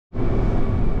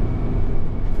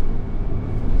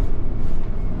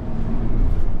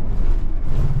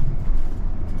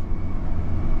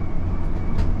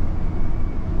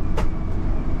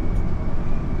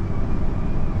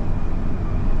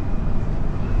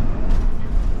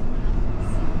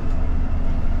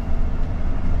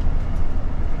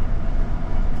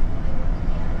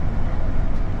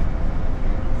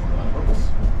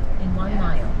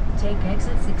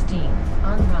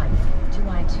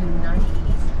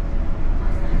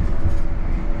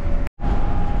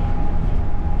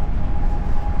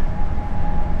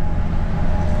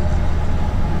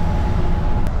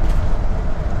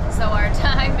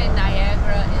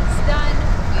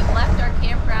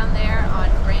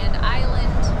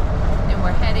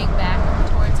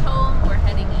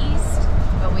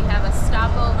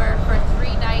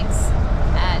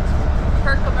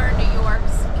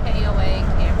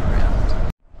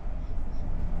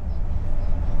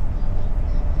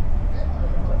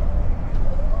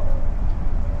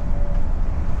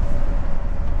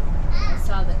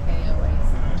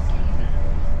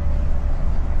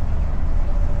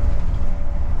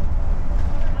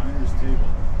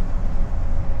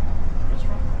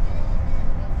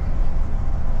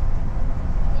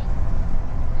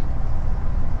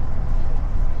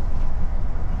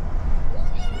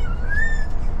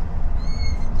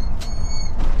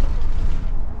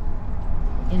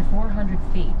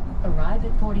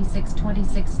Exit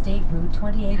 4626 State Route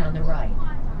 28 on the right.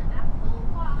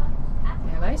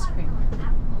 They have ice cream.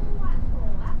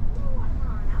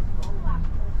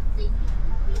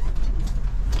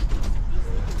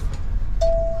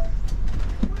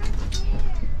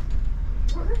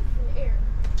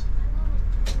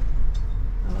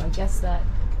 Oh, I guess that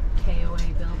KOA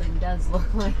building does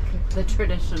look like the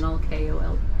traditional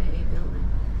KOA building.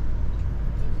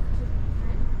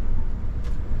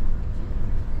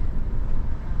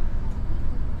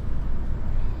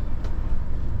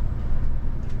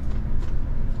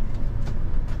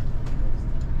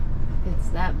 It's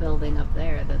that building up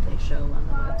there that they show on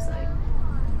the website.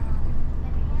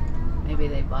 Maybe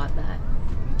they bought that.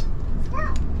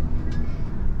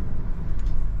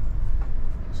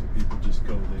 So people just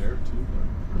go there too?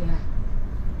 Yeah.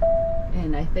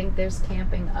 And I think there's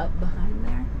camping up behind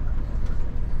there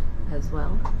as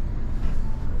well.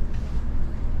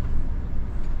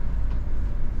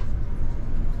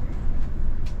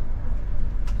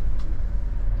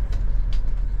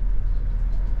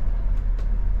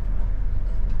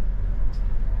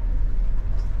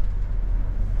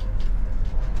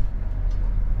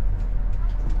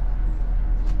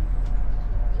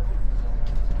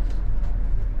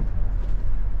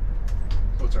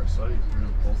 What's our site? Real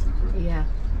Baltic, right? Yeah.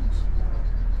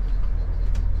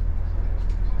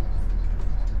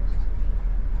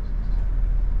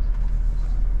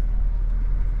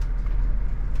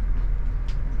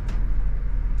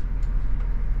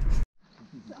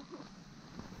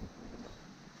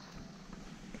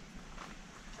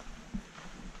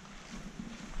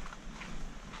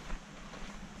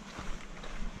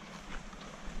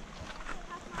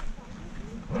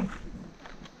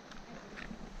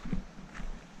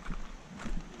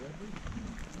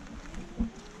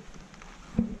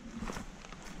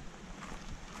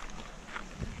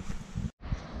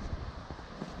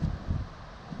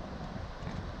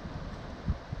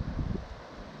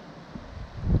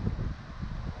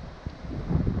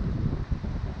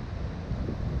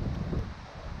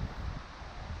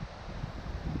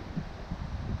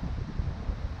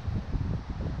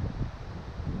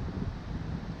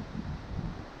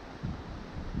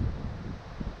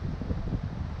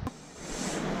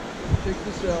 Check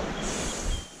this out.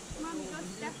 Mommy, go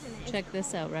step in it. Check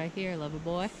this out right here, lover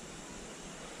boy.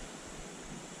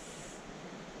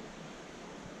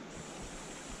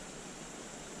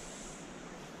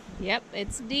 Yep,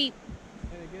 it's deep.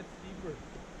 And it gets deeper.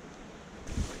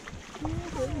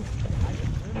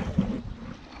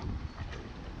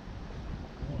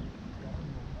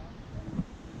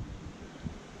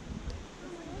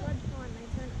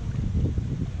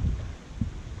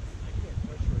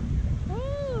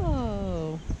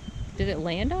 Oh. Did it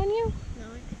land on you? No,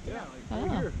 Yeah, like Oh.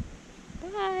 right here.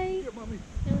 Bye. Here, mommy.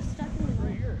 it was stuck in the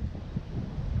Right here.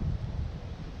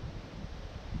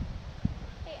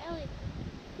 Hey, Ellie.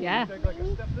 Yeah. Take like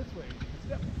a step this way.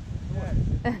 Step.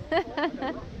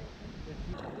 Yeah.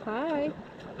 Hi.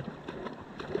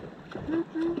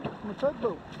 I'm a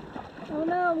tugboat. Oh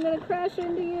no, I'm gonna crash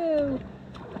into you.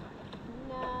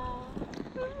 No.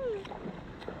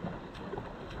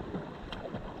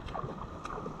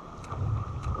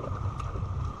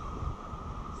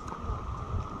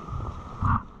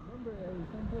 Remember,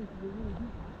 some places are really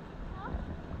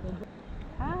deep.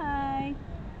 Hi.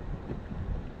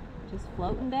 Just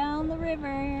floating down the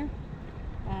river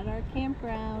at our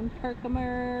campground,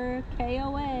 Herkimer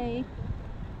KOA.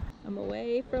 I'm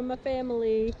away from my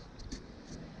family.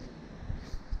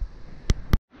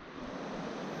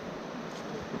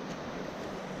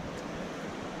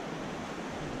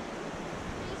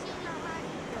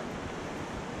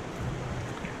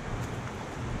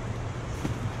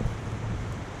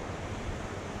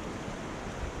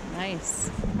 Nice.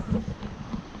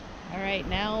 All right,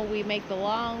 now we make the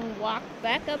long walk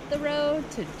back up the road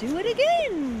to do it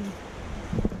again.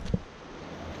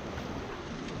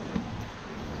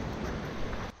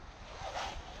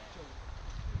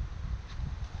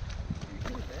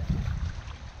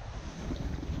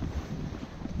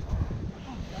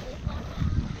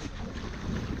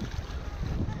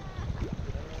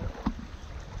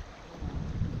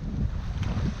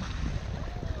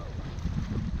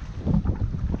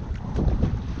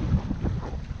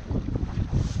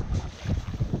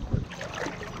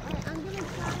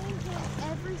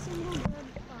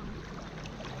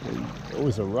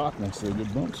 Always a rock next to the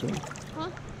good bumps, right? Huh?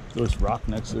 There's rock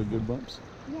next to the good bumps.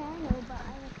 Yeah, I know, but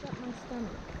I left up my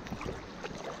stomach.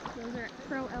 Those are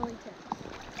pro Ellie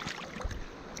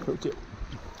tips. Pro tip.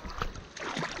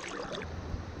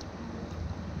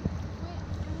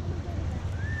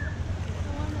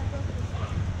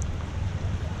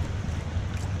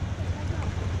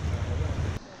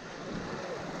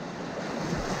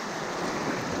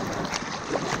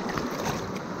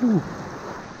 Oh,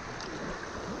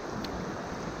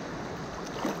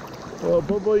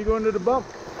 Bobo, you going to the bump?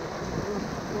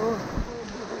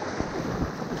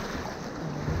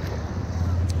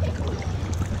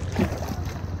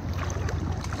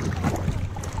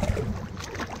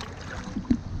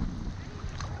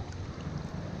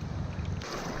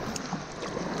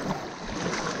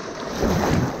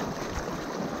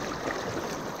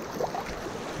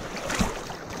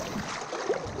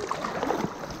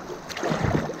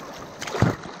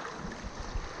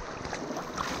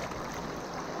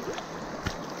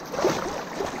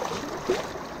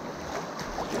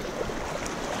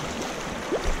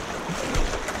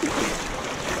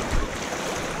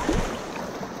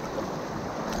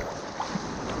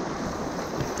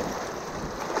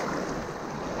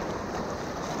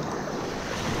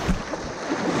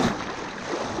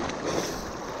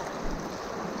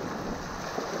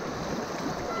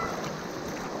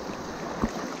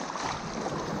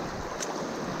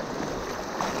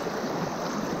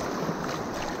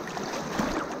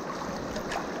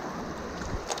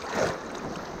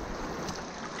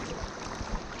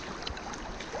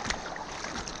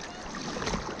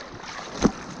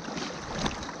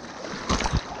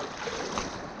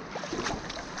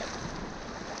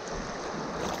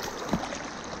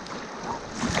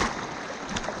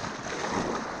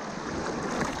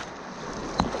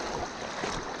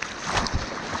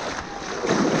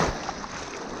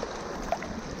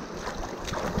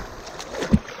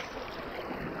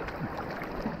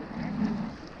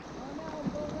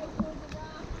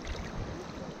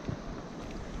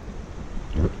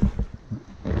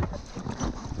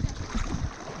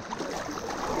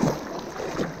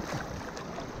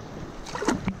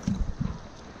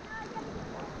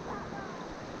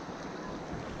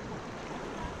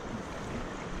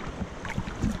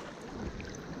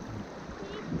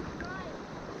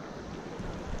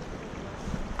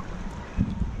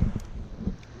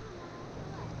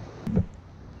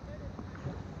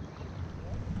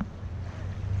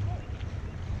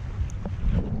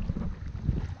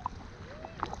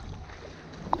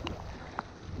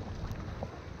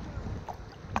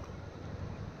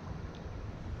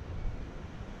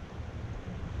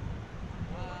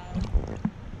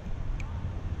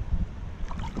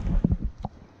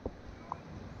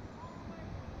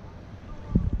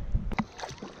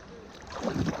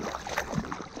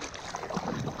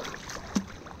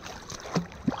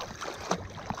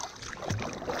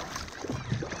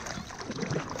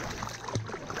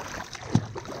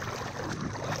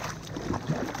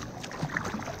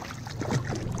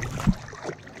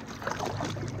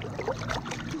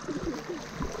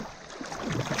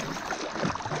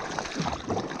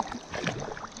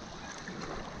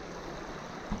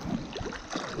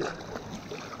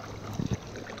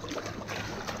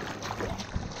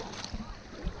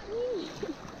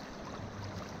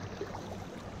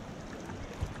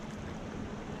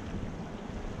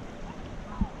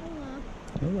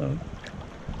 Hello.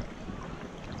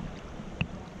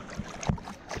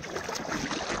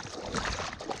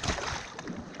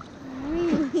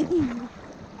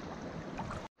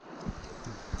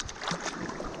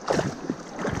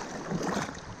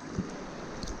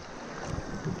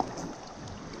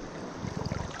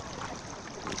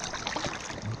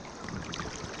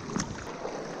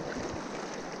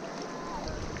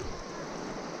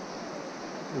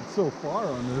 It's so far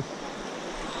on this.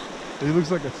 He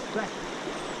looks like a speck.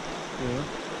 Yeah.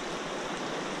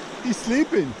 He's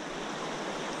sleeping.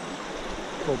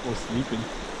 Popo's sleeping.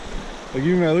 Like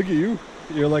even when I look at you,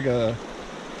 you're like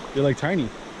tiny.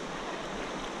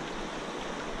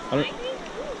 I don't,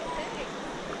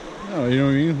 no, you know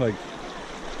what I mean? Like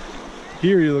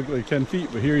here you look like 10 feet,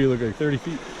 but here you look like 30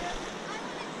 feet.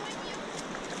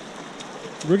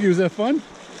 Rookie, was that fun?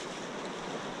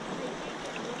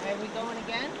 Are we going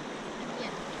again? Yeah.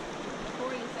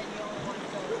 Before you said you only want to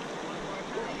go one more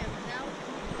time.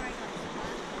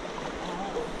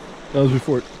 That was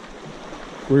before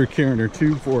we were carrying her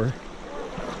tube for her.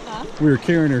 Huh? We were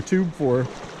carrying her tube for her.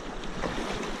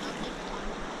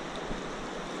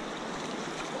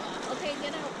 Okay,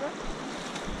 get out, Brooke.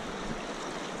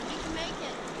 You can make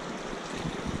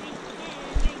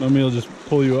it. Mommy will just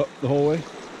pull you up the whole way.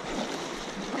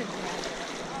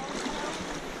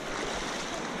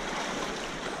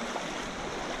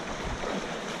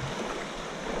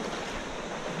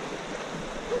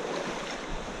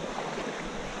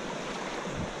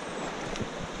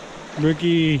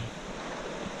 Ricky, did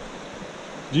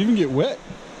you even get wet?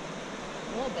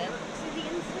 A little bit. See the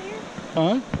inside? Huh?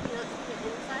 You know, see the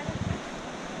inside of it?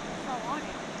 It's all water.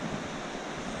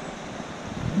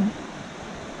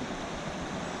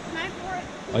 Can I pour it?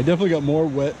 I definitely got more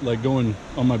wet like going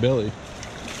on my belly.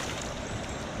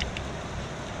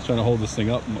 trying to hold this thing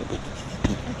up.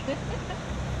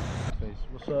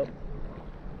 What's up?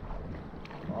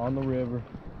 On the river.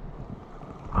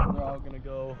 They're all gonna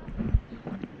go.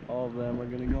 All of them are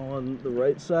gonna go on the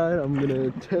right side. I'm gonna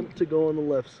attempt to go on the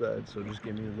left side, so just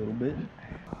give me a little bit.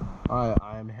 Alright,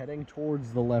 I'm heading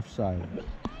towards the left side,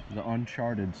 the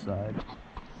uncharted side.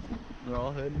 They're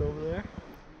all heading over there.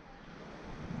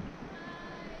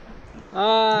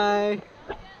 Hi!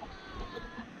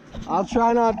 I'll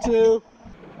try not to.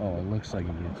 Oh, it looks like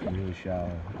it gets really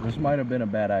shallow. This might have been a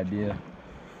bad idea.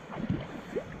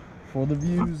 For the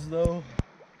views, though.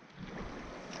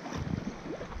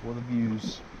 For the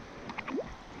views.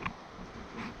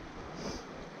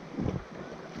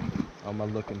 How am I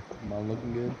looking? Am I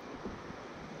looking good?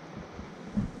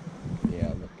 Yeah, I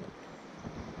look good.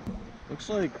 Looks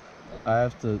like I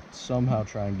have to somehow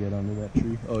try and get under that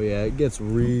tree. Oh yeah, it gets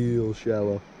real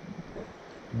shallow.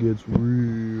 It gets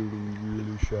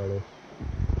really shallow.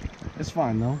 It's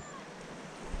fine though.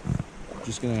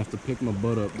 Just gonna have to pick my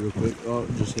butt up real quick. Oh,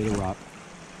 just hit a rock.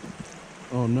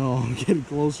 Oh no, I'm getting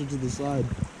closer to the side.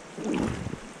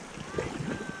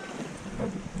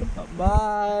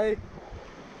 Bye.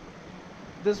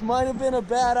 This might have been a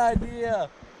bad idea.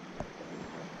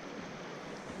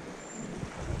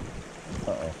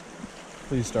 Uh-oh.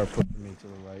 Please start pushing me to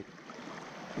the right.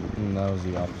 That was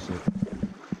the opposite.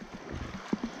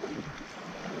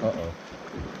 Uh-oh.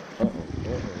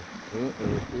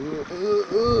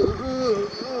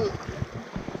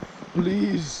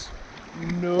 Please.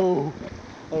 No.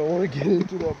 I don't want to get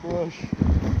into that brush.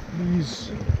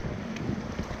 Please.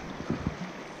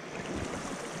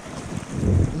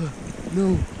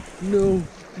 No, no,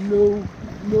 no,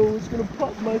 no, it's gonna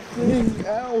pop my thing.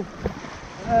 Ow.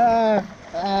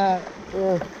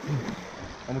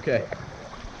 I'm okay.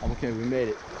 I'm okay, we made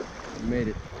it. We made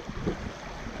it.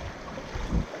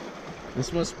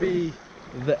 This must be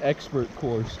the expert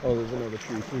course. Oh, there's another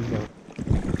tree. Please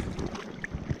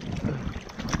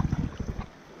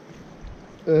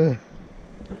don't.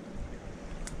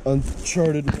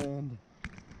 Uncharted land.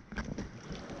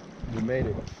 We made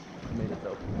it. We made it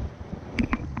though.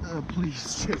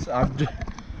 Please, I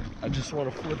just want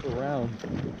to flip around.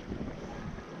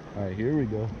 All right, here we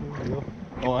go. Here we go.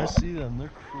 Oh, I see them.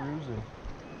 They're cruising.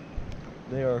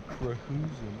 They are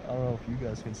cruising. I don't know if you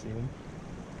guys can see them.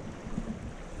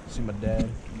 See my dad.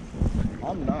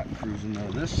 I'm not cruising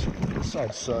though. This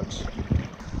side sucks.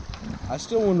 I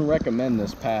still wouldn't recommend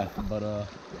this path, but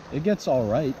it gets all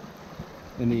right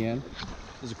in the end.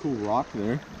 There's a cool rock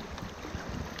there.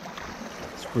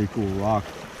 It's a pretty cool rock.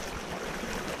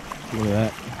 Look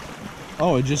at that.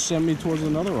 Oh, it just sent me towards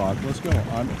another rock. Let's go.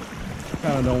 I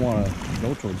kind of don't want to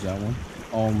go towards that one.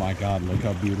 Oh my God, look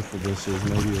how beautiful this is.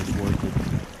 Maybe it's worth it.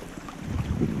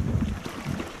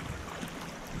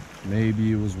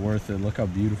 Maybe it was worth it. Look how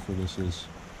beautiful this is.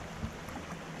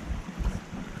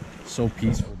 So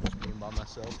peaceful just being by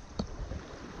myself.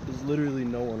 There's literally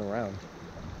no one around.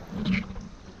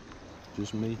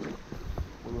 Just me.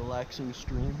 A relaxing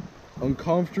stream.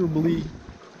 Uncomfortably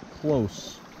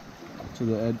close to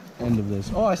the end of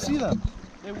this. Oh, I see them.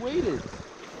 They waited.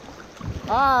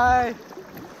 Hi.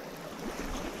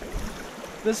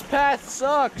 This path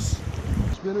sucks.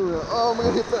 Spin around. Oh, I'm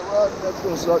gonna hit that rock. That's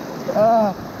gonna suck.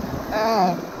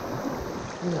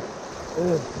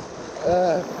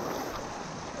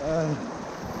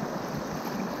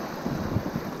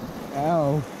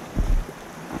 Ow.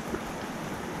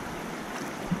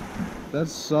 That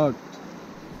sucked.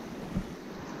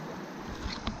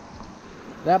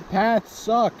 That path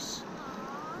sucks.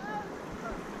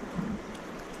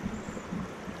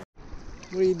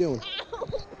 What are you doing?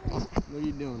 What are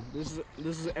you doing? This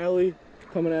is Ellie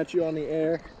coming at you on the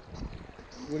air.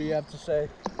 What do you have to say?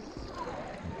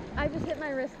 I just hit my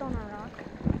wrist on a rock.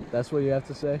 That's what you have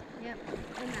to say? Yep,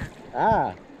 and that.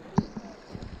 Ah.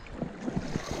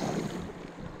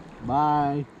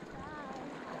 Bye. Bye.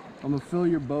 I'm gonna fill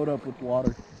your boat up with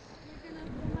water. You're gonna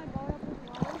fill my boat up with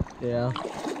water? Yeah.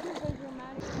 Because you're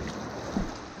mad at me.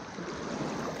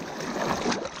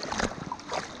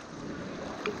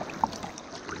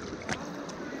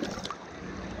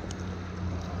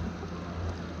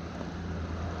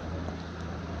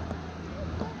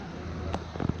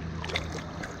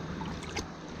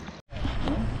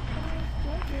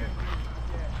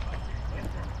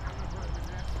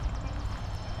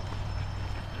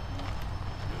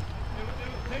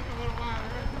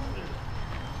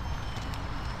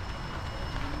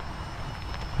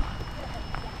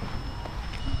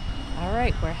 All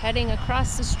right, we're heading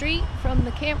across the street from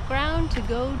the campground to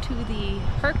go to the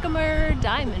Herkimer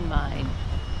Diamond Mine.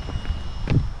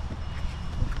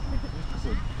 It's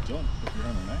a jump if you're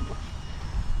on an angle.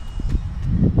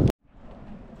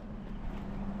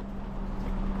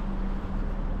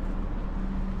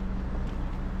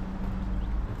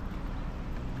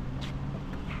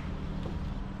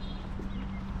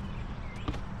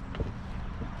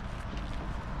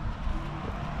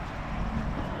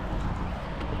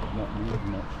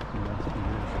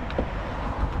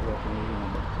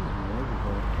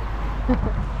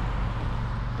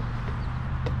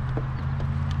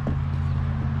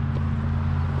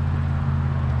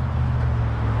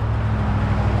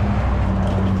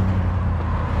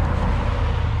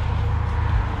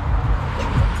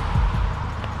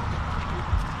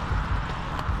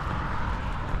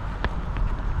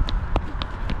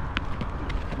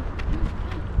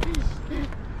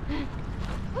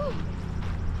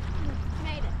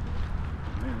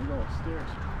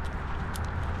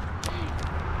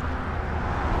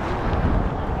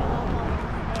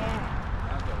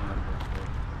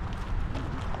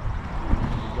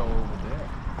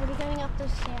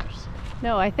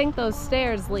 No, I think those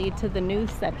stairs lead to the new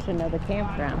section of the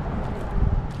campground.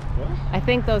 What? I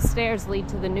think those stairs lead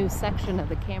to the new section of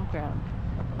the campground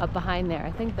up behind there.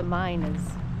 I think the mine is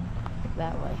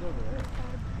that way.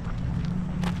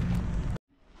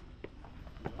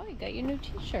 Oh, you got your new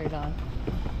t-shirt on.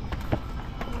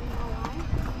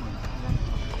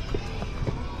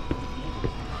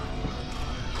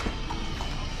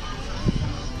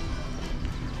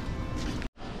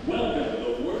 Welcome to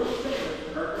the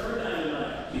world-famous Herkimer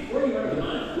Diamond. Before you enter the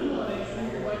mine, we want to make sure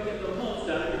you're going to get the most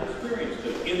out of your experience.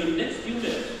 But in the next few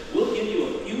minutes, we'll give you a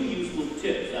few useful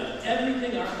tips on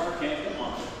everything our park has to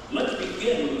offer. Let's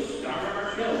begin with the star of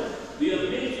our show, the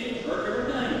amazing Herkimer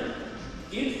Diamond.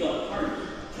 It's the hardest,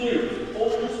 clearest,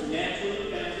 oldest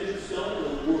naturally faceted stone in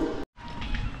the world.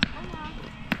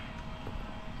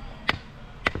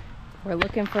 We're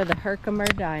looking for the Herkimer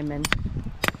Diamond.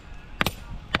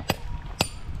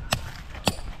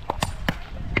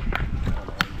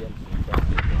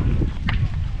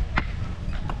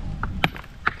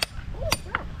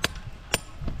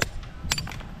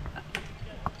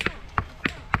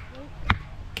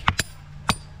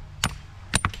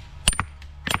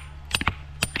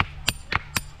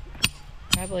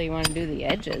 Probably you want to do the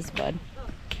edges, bud.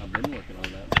 I've been working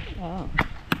on that. Oh.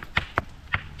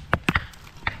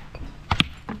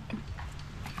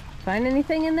 Find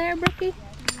anything in there, Brookie?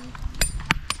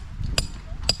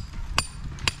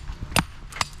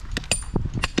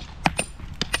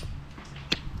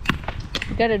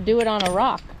 You gotta do it on a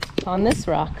rock, on this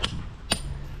rock.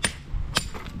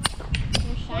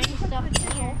 There's shiny stuff in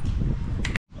here.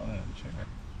 Oh, yeah, check.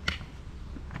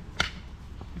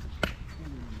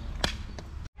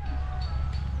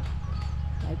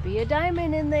 Might be a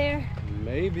diamond in there.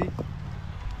 Maybe.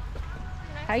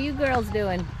 How you girls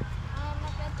doing?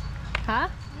 Huh?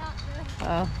 Not good.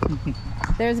 Oh.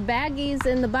 There's baggies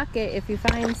in the bucket if you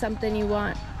find something you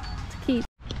want to keep.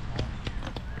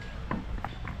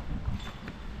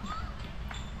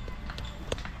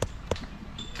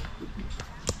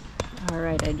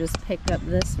 Alright, I just picked up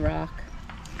this rock.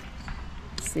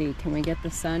 Let's see, can we get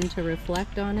the sun to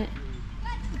reflect on it?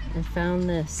 I found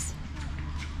this.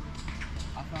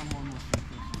 I found one with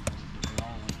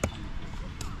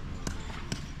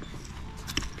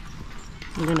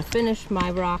I'm gonna finish my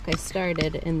rock I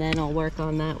started and then I'll work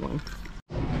on that one.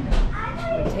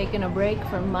 We're taking a break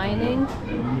from mining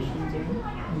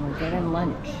and we're getting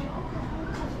lunch.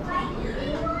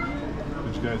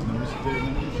 Did you guys notice the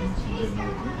animations? You didn't know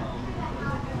it.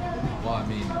 Well, I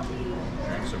mean,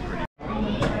 so pretty.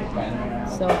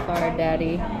 So far,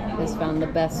 Daddy has found the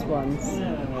best ones.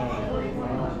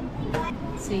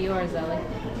 See yours, Ellie.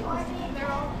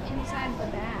 They're all inside the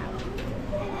bag.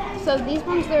 So these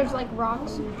ones, there's like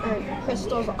rocks or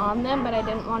crystals on them, but I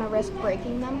didn't want to risk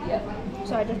breaking them. Yep.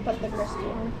 So I just put the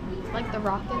crystal, like the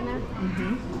rock in there.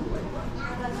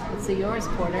 Let's see yours,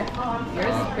 Porter.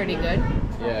 Yours is pretty good.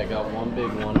 Yeah, I got one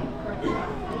big one. I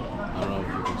don't know if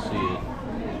you can see it.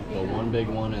 But one big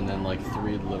one and then like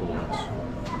 3 little ones.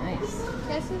 Nice.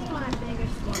 This is my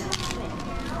biggest one.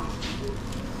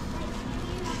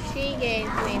 She gave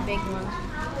me big ones.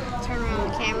 Turn around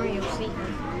the camera, you'll see her.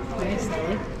 Nice,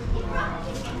 Ellie.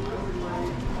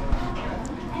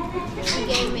 She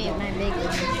gave me my big one.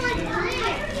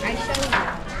 I showed you.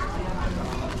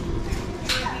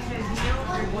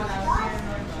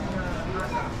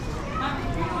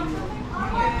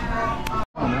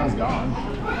 Oh, now it's gone.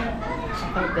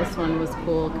 I thought this one was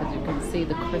cool because you can see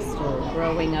the crystal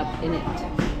growing up in it.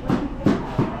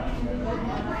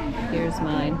 Here's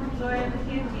mine.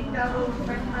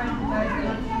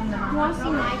 You want to see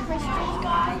my crystals,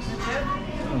 guys?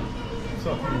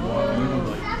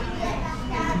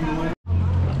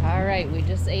 All right, we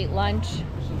just ate lunch.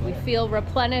 We feel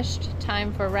replenished.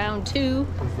 Time for round 2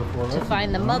 to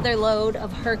find the mother lode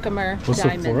of Herkimer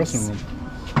diamonds. Fluorescent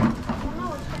room?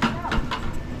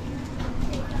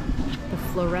 The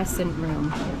fluorescent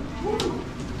room.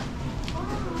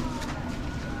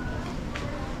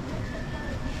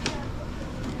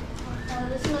 Oh,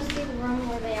 this must be the room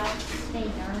where they all stay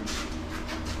down.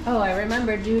 Oh, I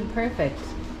remember Dude Perfect.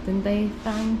 Didn't they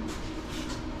find?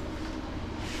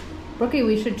 Brookie,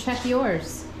 we should check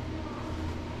yours.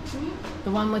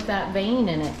 The one with that vein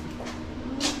in it.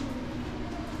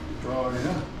 Oh,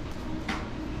 yeah.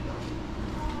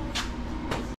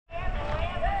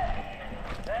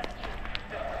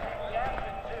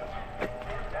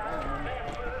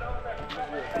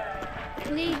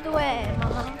 Lead the way,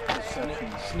 Mama.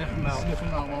 Sniff them out. Sniff them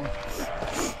out, Mom.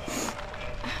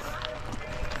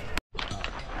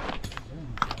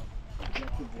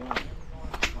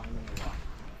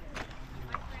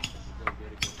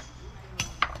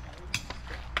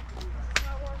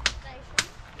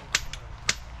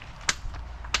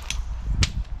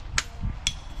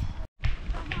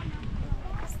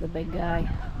 the big guy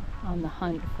on the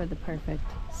hunt for the perfect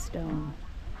stone.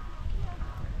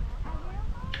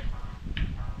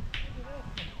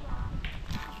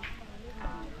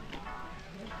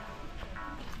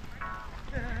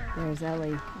 There's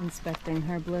Ellie inspecting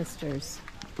her blisters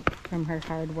from her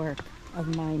hard work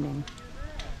of mining.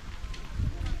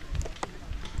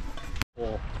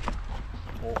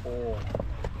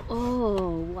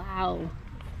 Oh, wow.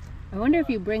 I wonder if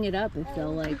you bring it up, if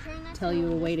they'll like tell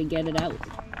you a way to get it out.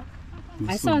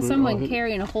 I saw someone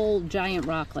carrying a whole giant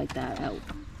rock like that out.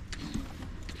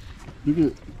 Look at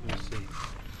it. Let's see.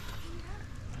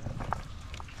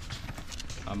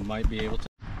 I might be able to.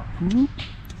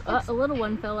 A little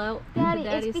one fell out. Daddy,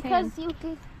 into Daddy's it's because hand.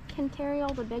 you can carry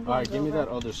all the big ones. All right, give me over. that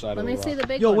other side Let of the me rock. see the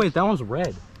big Yo, one. wait, that one's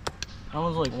red. That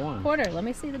one's like orange. Porter, let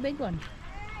me see the big one.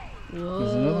 Whoa.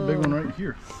 There's another big one right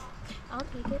here. I'll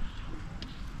take it.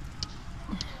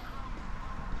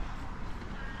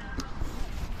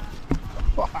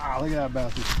 Wow, look at that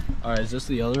bastard. All right, is this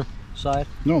the other side?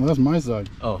 No, that's my side.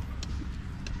 Oh.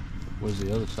 Where's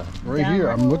the other side? Right Down here.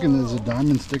 there. I'm looking, there's a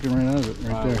diamond sticking right out of it,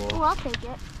 right there. Oh, I'll take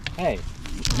it. Hey.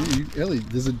 Ellie,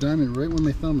 there's a diamond right where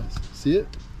my thumb is. See it?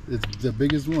 It's the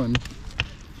biggest one.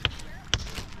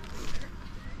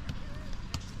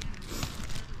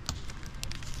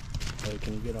 Hey,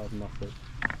 can you get off my foot?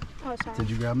 Oh, sorry. Did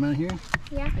you grab them out here?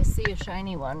 Yeah. I see a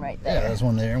shiny one right Yeah, there. there's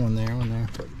one there, one there, one there.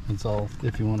 That's all,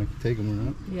 if you want to take them or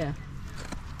not. Yeah.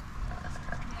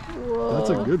 Whoa. That's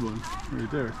a good one, right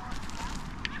there.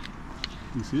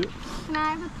 You see it? Can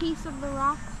I have a piece of the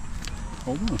rock?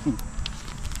 Hold on.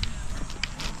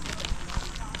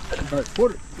 All right,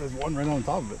 Porter, there's one right on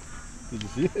top of it. Did you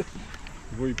see it?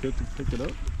 Before you pick it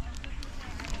up?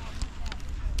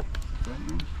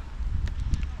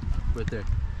 Right there.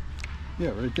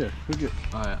 Yeah, right there. Look at.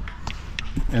 All right.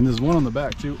 And there's one on the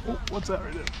back too. Oh, what's that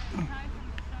right there?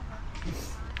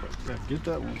 Yeah, get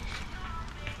that one.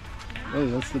 Oh,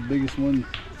 that's the biggest one.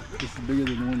 This is bigger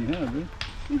than the one you have, right?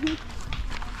 Mm-hmm.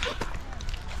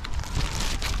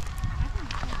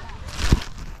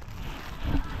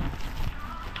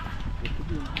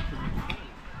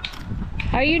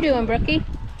 How are you doing, Brookie? Do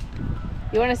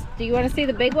you want to see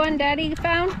the big one Daddy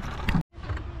found?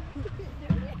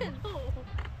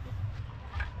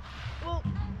 Well,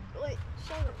 wait,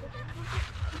 show it.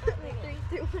 Like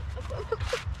 3, 2, 1,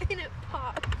 and it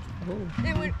popped. Oh.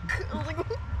 It went. I was like,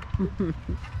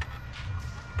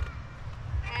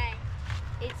 hey,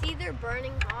 it's either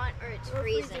burning hot or it's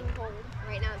freezing cold.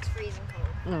 Right now, it's freezing cold.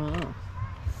 Oh.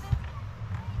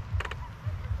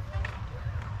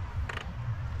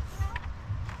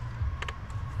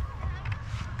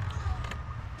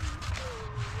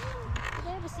 Did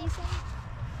they have a seesaw?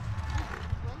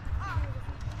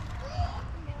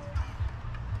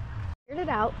 Figured it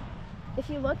out. If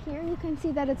you look here, you can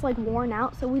see that it's like worn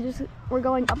out. So we're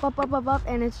going up, up, up, up, up,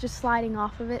 and it's just sliding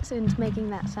off of it, so it's making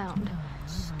that sound.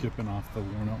 Skipping off the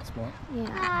worn out spot.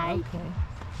 Yeah. Okay.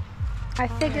 I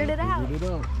figured it out. Figured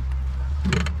it out.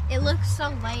 It looks so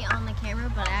light on the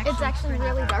camera, but actually It's actually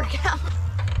pretty really dark out.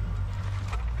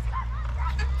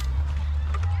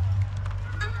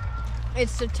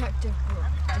 It's detective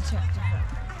work. Detective work.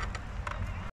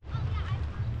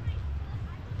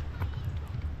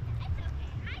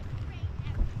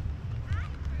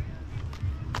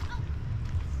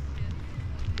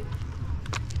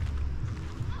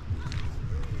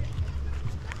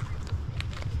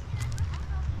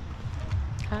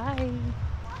 Hi.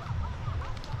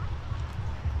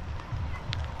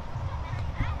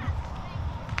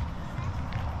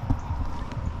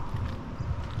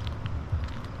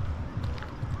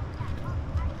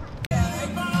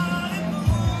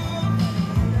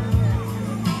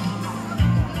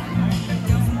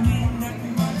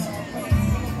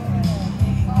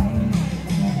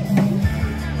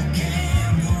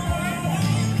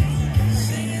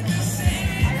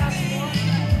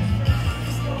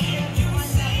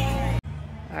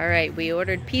 All right, we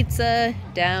ordered pizza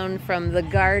down from the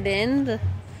Garden,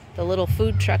 the little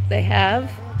food truck they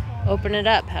have. Open it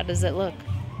up. How does it look?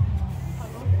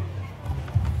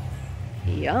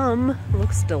 Yum.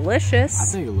 Looks delicious. I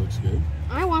think it looks good.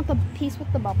 I want the piece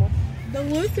with the bubble.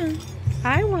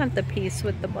 I want the piece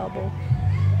with the bubble.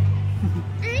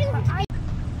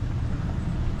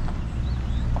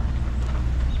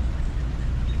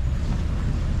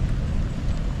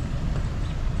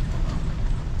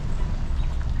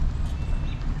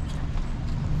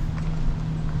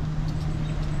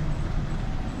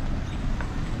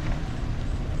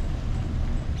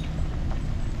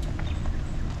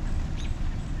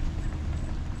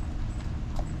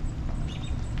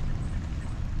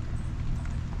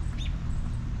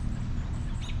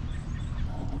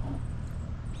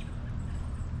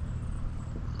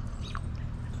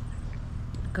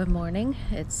 Good morning.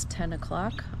 It's 10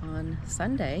 o'clock on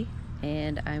Sunday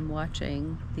and I'm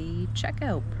watching the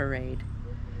checkout parade.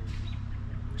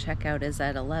 Checkout is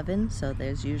at 11, so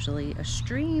there's usually a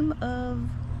stream of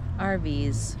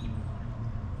RVs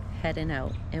heading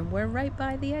out and we're right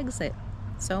by the exit,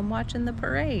 so I'm watching the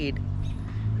parade.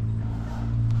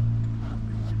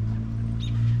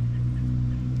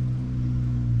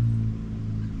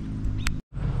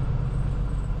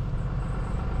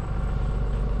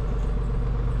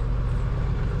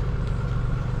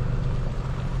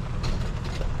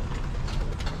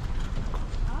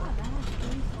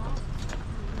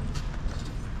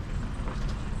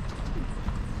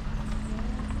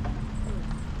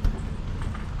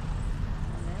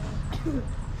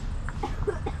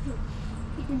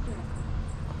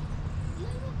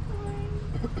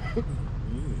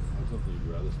 Something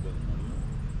you'd rather spend money on?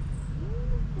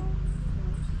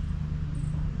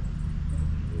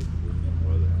 Wouldn't you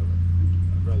rather have it?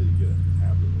 I'd rather you get a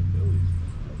tablet with Billy's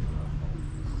than a phone.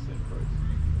 It's the same price.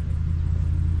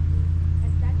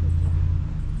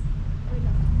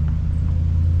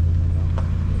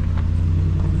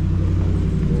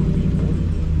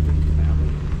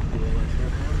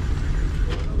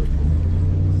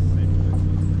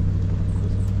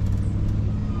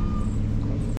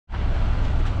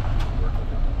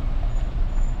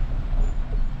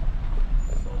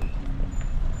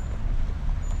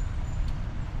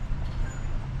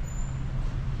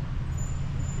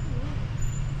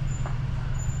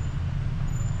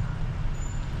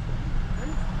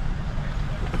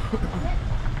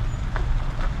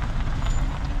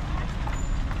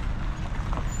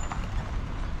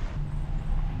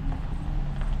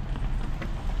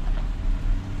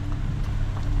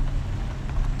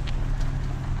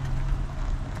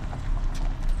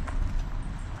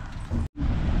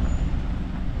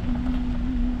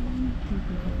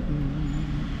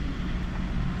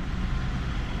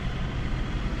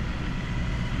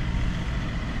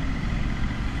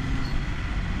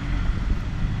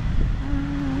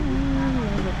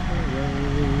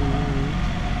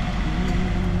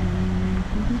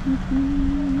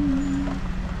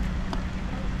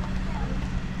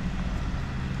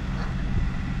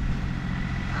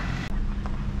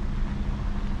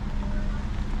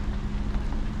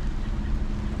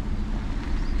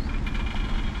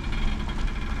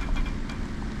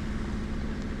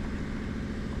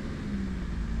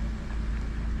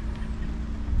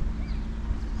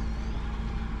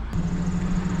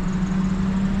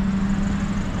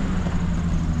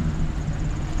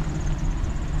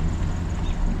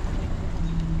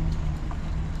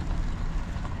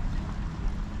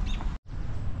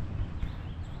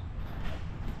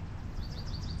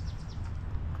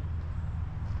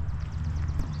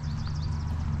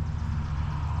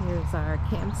 Here's our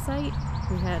campsite.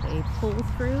 We had a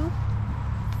pull-through,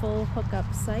 full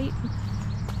hookup site.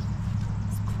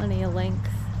 There's plenty of length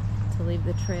to leave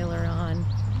the trailer on.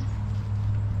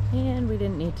 And we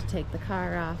didn't need to take the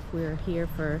car off. We were here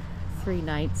for 3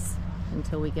 nights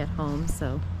until we get home,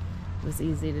 so it was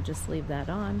easy to just leave that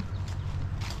on.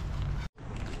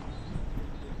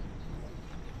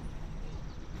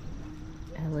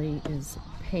 Ellie is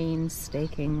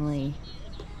painstakingly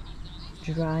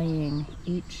drying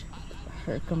each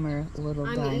Herkimer little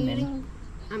diamond.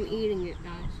 I'm eating it,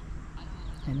 guys.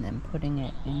 And then putting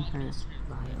it in her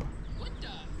vial.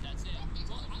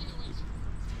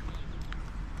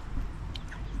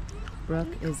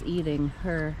 Brooke is eating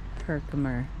her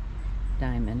Herkimer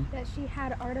diamond. That she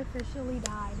had artificially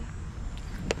dyed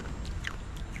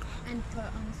and put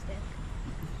on a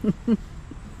stick.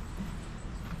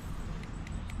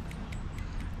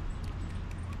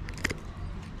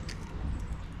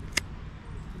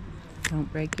 Don't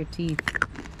break your teeth.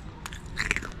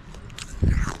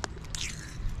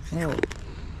 Oh.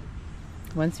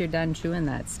 Once you're done chewing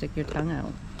that, stick your tongue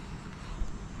out.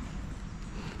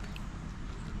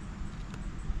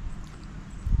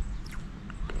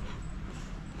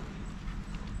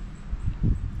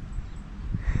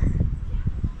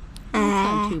 It's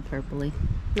not too purpley.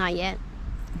 Not yet.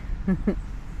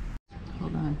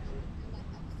 Hold on.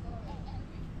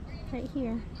 Right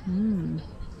here.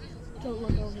 Don't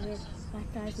look over there.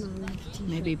 That guy's not allowed to t-shirt.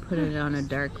 Maybe put it on a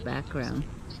dark background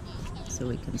so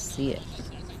we can see it.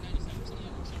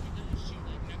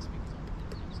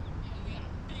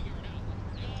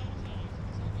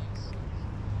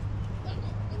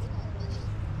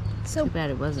 So Too bad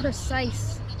it wasn't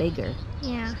precise. bigger.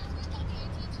 Yeah.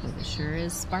 But it sure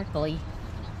is sparkly.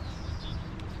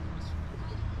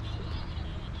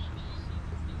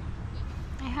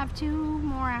 I have 2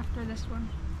 more after this one.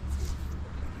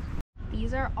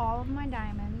 These are all of my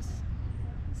diamonds.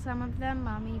 some of them.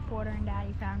 Mommy, Porter, and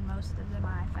Daddy found most of them.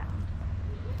 I found.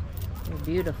 You're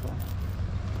beautiful.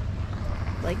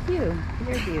 Like you.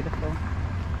 You're beautiful.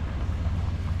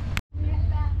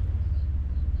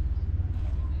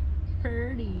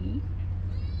 Pretty.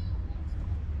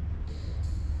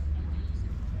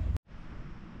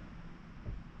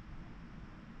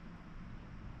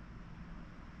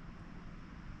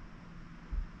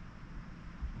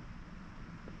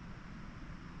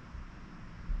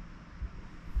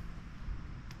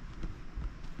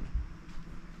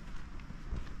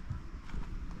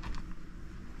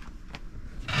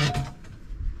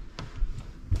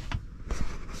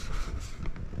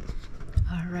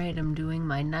 Alright, I'm doing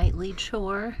my nightly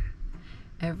chore.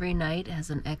 Every night, as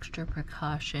an extra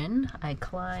precaution, I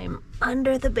climb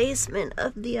under the basement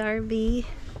of the RV.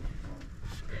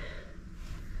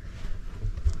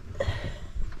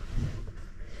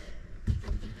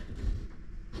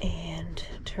 And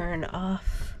turn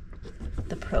off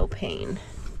the propane.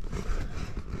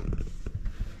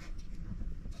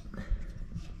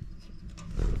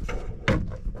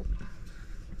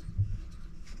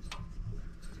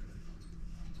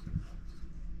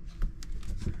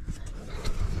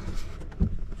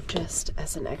 Just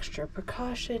as an extra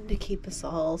precaution to keep us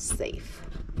all safe.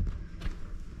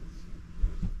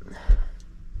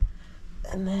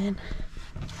 And then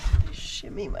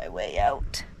shimmy my way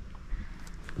out.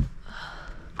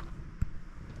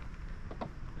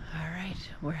 All right,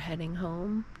 we're heading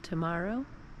home tomorrow.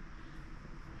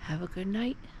 Have a good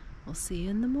night. We'll see you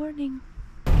in the morning.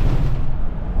 This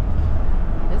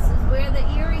is where the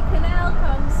Erie Canal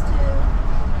comes to.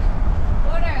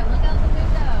 Porter, look out the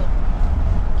window.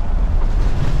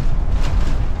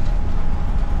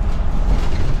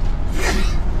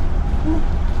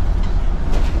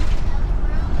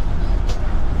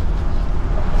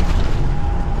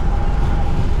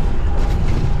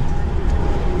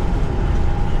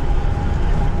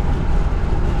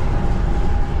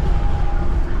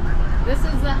 This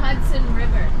is the Hudson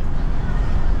River.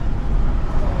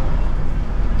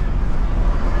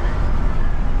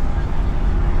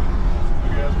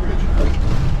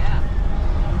 Yeah.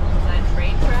 Is that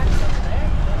train tracks over there?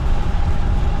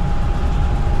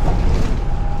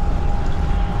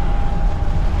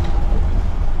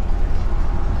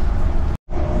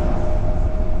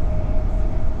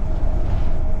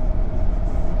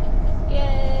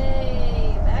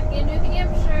 Yay! Back in New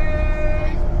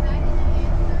Hampshire.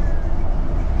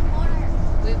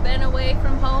 We've been away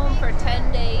from home for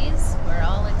 10 days. We're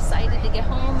all excited to get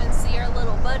home and see our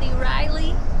little buddy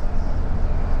Riley.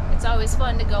 It's always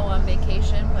fun to go on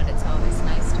vacation, but it's always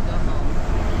nice to go home.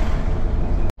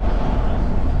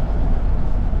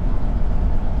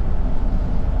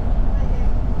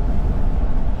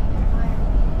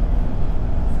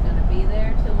 It's gonna be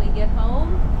there till we get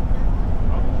home.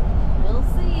 We'll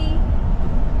see.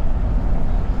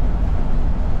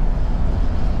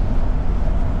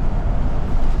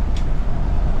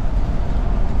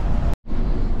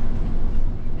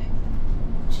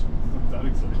 That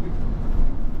exciting.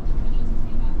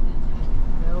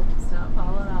 Nope, it's not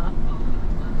falling off.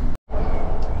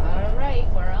 Alright,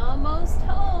 we're almost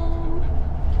home.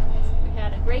 We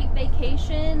had a great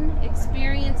vacation,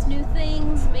 experienced new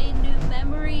things, made new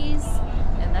memories,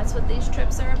 and that's what these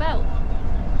trips are about.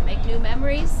 Make new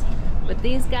memories with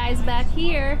these guys back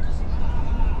here,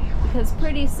 because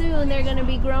pretty soon they're going to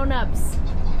be grown-ups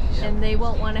and they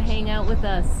won't want to hang out with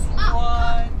us.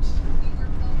 What?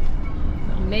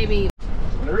 Maybe.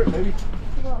 Maybe.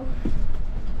 Whoa.